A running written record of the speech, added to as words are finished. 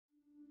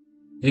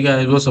Hey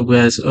guys, what's up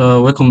guys?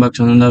 Welcome back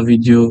to another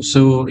video.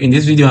 So in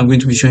this video, I'm going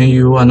to be showing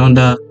you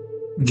another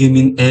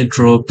gaming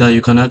airdrop that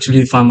you can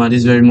actually farm at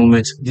this very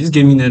moment. This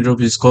gaming airdrop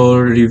is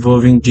called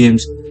Revolving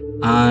Games,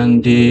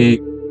 and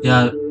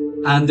yeah,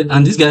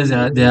 and these guys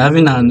they're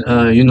having an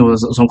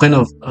some kind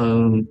of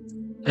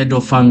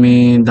airdrop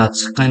farming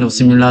that's kind of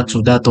similar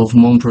to that of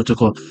Mon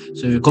Protocol.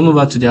 So if you come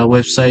over to their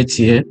website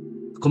here,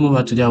 come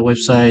over to their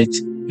website,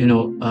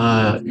 you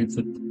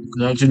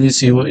could actually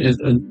see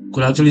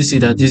could actually see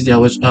that this their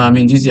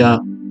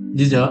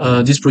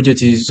this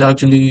project is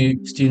actually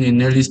still in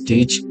early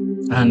stage,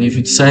 and if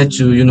you decide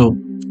to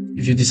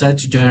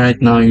join right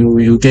now,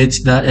 you get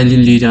that early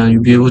lead and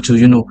you'll be able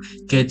to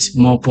get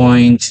more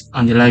points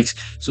and the likes.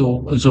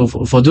 So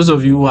for those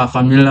of you who are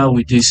familiar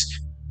with this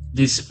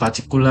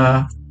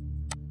particular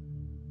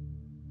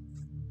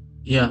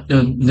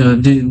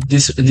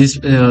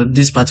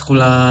this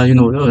particular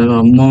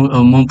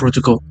Mon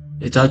protocol,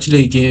 it's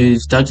actually a game,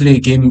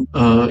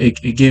 a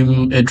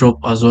game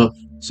airdrop as well.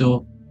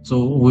 So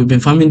we've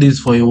been farming this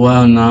for a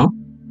while now,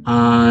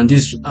 and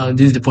this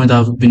is the point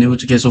I've been able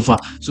to get so far.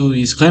 So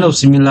it's kind of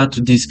similar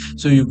to this.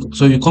 So you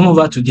come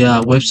over to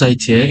their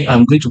website here.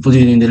 I'm going to put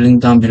it in the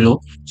link down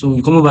below. So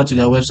you come over to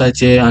their website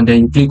here, and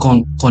then you click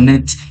on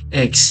Connect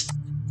X.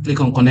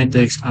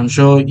 I'm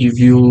sure if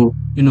you've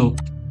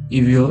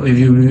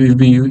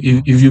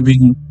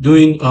been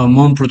doing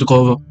Mon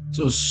protocol,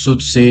 so to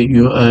say,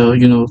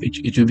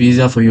 it will be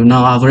easier for you.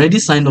 Now I've already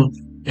signed up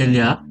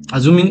earlier.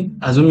 Assuming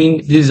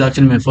this is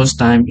actually my first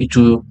time, it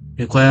will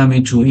require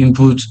me to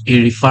input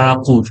a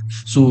referral code.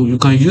 So you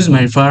can use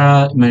my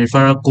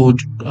referral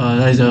code,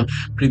 that is a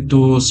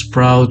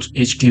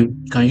cryptosprouthq. You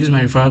can use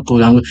my referral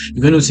code.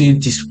 You're going to see it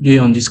display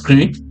on the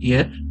screen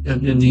here. I'm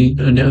going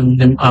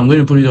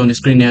to put it on the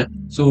screen here.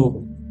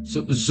 So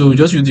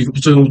just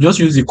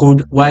use the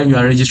code while you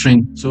are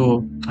registering.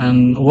 So,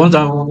 and once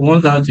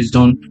that is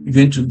done, you're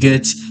going to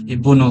get a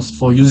bonus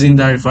for using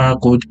that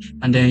referral code,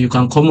 and then you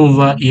can come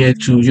over here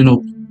to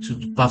to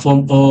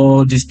perform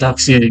all these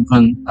tasks here. You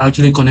can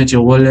actually connect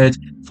your wallet,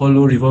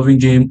 follow Revolving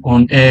Game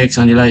on X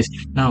and the likes.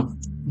 Now,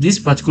 these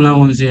particular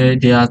ones here,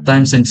 they are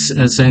time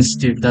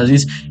sensitive. That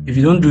is, if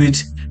you don't do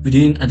it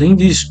within, I think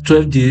this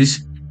 12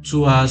 days,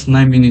 2 hours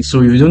 9 minutes.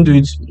 So if you don't do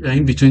it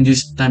in between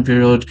this time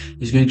period,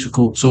 it's going to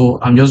go. So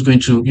I'm just going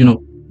to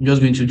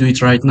do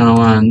it right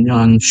now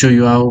and show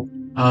you how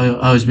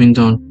it's been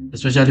done,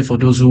 especially for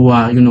those who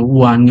are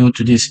new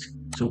to this.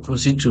 So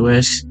proceed to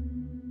X.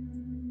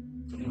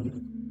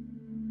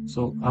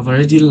 So I've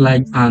already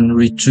liked and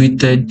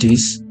retweeted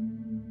this,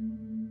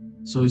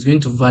 so it's going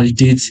to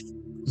validate.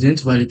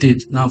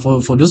 Now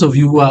for those of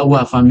you who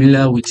are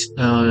familiar with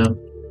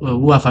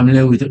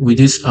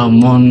this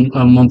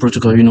Mon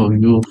protocol,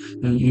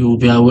 you'll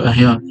be aware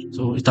here.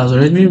 So it has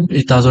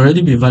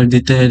already been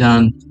validated,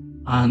 and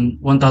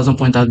 1,000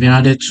 points has been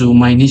added to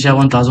my initial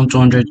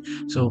 1,200.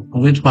 So I'm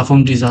going to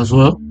perform this as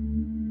well.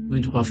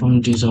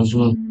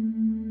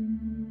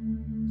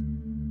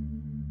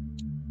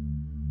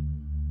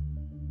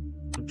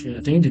 Okay,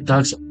 I think the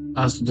task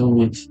has to do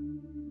with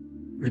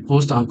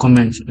repost and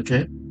comment.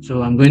 Okay,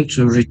 so I'm going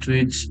to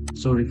retweet,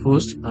 so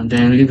repost and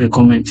then leave a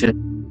comment here.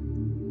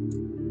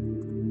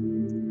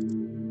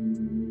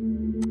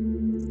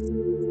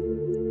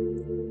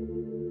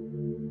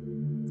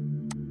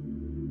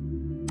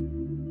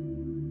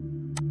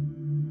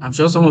 I'm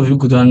sure some of you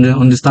could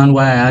understand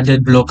why I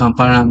added block and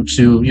param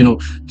to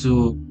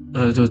to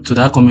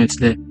that comment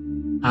there.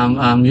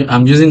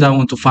 I'm using that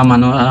one to farm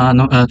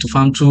to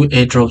farm 2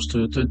 airdrops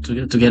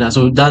together.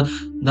 So that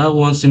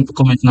one simple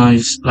comment now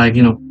is like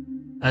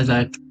that's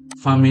like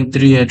farming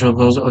 3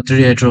 airdrops or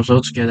 3 airdrops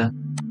all together.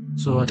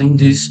 So I think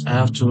this I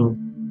have to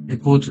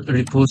repost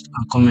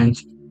and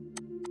comment.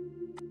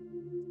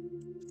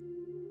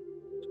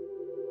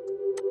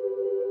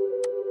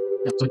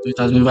 So it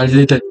has been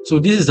validated. So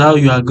this is how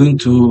you are going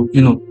to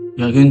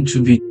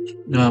be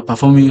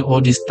performing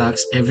all these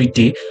tasks every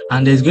day,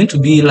 and there's going to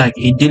be like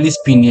a daily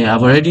spin here.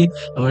 I've already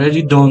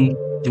done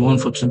the one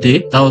for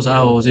today. That was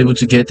how I was able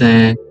to get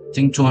I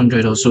think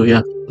 200 or so. Yeah,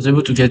 I was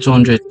able to get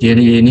 200.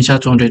 The initial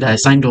 200 I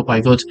signed up,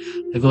 I got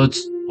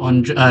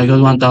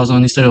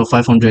 1,000 instead of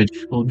 500.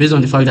 But based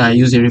on the fact that I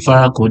used a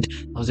referral code,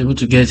 I was able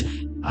to get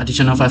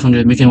additional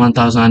 500, making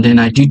 1,000. And then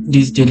I did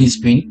this daily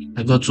spin.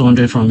 I got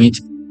 200 from it,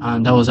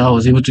 and that was how I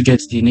was able to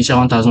get the initial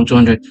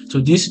 1,200. So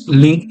this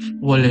link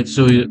wallet,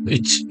 so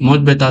it's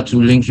much better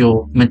to link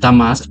your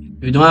MetaMask.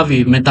 If you don't have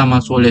a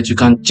MetaMask wallet, you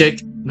can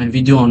check my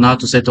video on how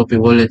to set up a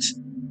wallet.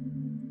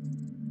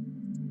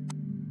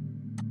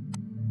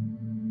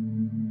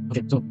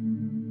 Okay, so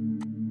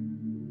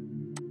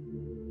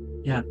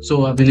yeah,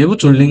 so I've been able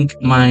to link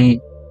my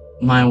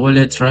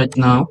wallet right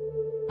now,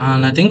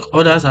 and I think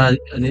others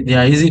they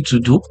are easy to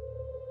do.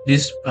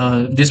 This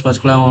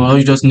particular one, all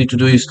you just need to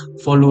do is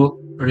follow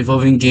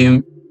Revolving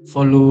Game,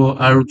 follow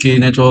RCA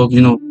network,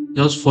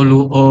 just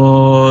follow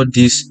all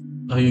this,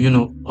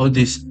 all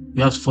this.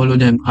 You have to follow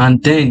them,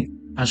 and then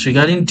as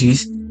regarding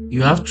this,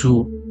 you have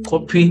to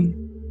copy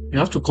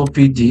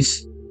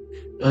this,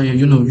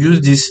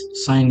 use this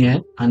sign here,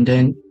 and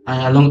then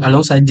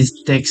alongside this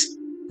text,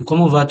 you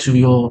come over to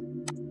your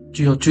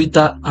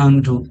Twitter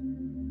handle,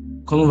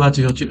 come over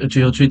to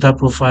your Twitter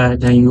profile,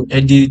 then you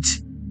edit,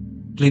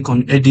 click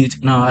on edit.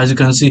 Now, as you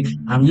can see,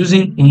 I'm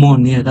using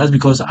Mon here. That's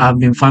because I've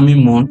been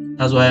farming Mon.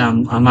 That's why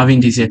I'm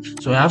having this here.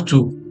 So I have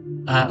to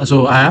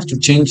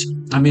change.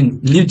 I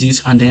mean, leave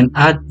this and then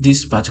add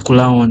this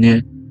particular one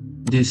here.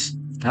 This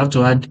I have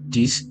to add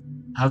this.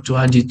 I have to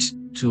add it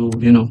to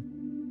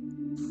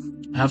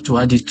I have to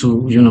add it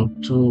to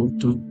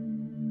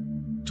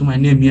to my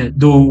name here.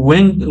 Though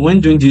when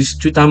doing this,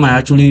 Twitter might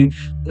actually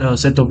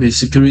set up a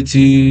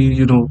security,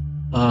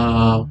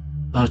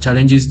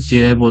 challenges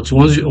there. But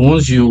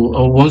once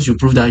you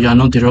prove that you are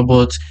not a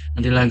robot,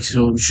 and they like,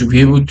 so you should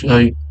be able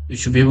to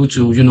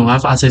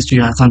have access to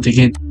your account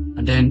again,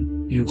 and then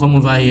you come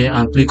over here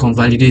and click on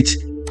validate.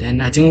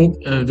 Then I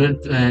think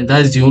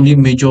that's the only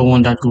major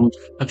one that could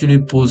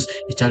actually pose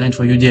a challenge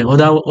for you there.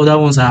 Other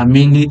ones are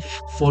mainly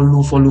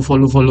follow. As you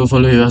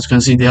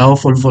can see, they are all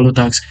follow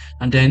tags.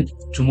 And then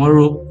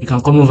tomorrow you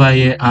can come over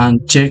here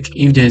and check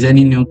if there's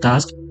any new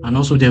task, and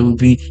also there will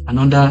be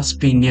another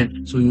spin here,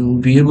 so you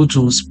will be able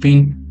to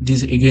spin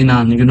this again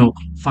and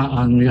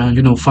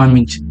farm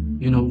it.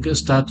 Get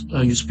start,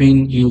 you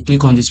spin, you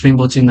click on the spin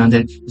button, and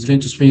then it's going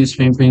to spin,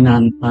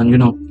 and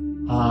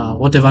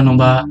whatever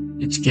number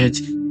it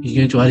gets, you're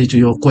going to add it to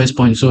your quest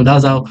point. So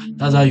that's how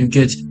you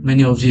get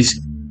many of these.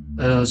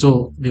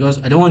 So because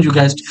I don't want you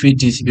guys to feed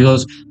this,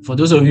 because for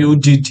those of you who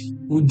did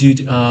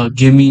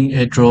gaming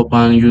airdrop,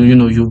 and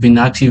you've been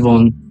active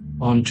on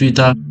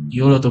Twitter, a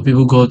whole lot of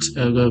people got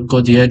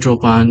the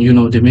airdrop, and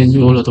they made a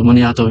whole lot of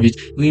money out of it,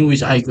 in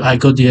which I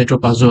got the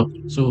airdrop as well.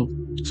 So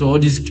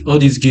all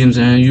these games,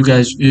 and you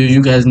guys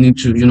need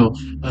to you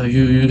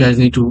guys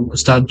need to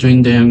start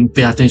doing them,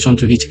 pay attention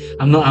to it.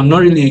 I'm not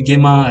really a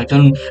gamer.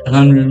 I'm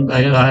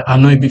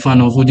not a big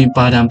fan of holding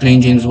pad and playing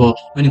games, but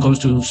when it comes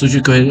to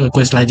social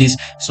quest like this,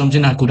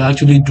 something I could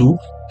actually do.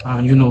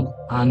 And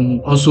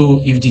and also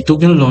if the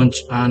token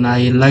launch and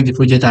I like the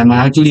project, I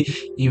might actually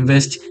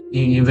invest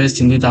in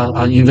it.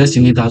 I'll invest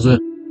in it as well.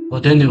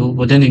 But then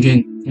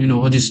again,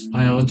 all this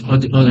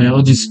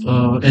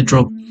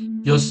airdrop,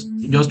 just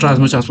try as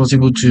much as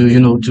possible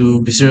to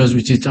to be serious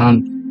with it.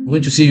 And I'm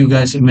going to see you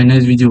guys in my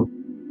next video.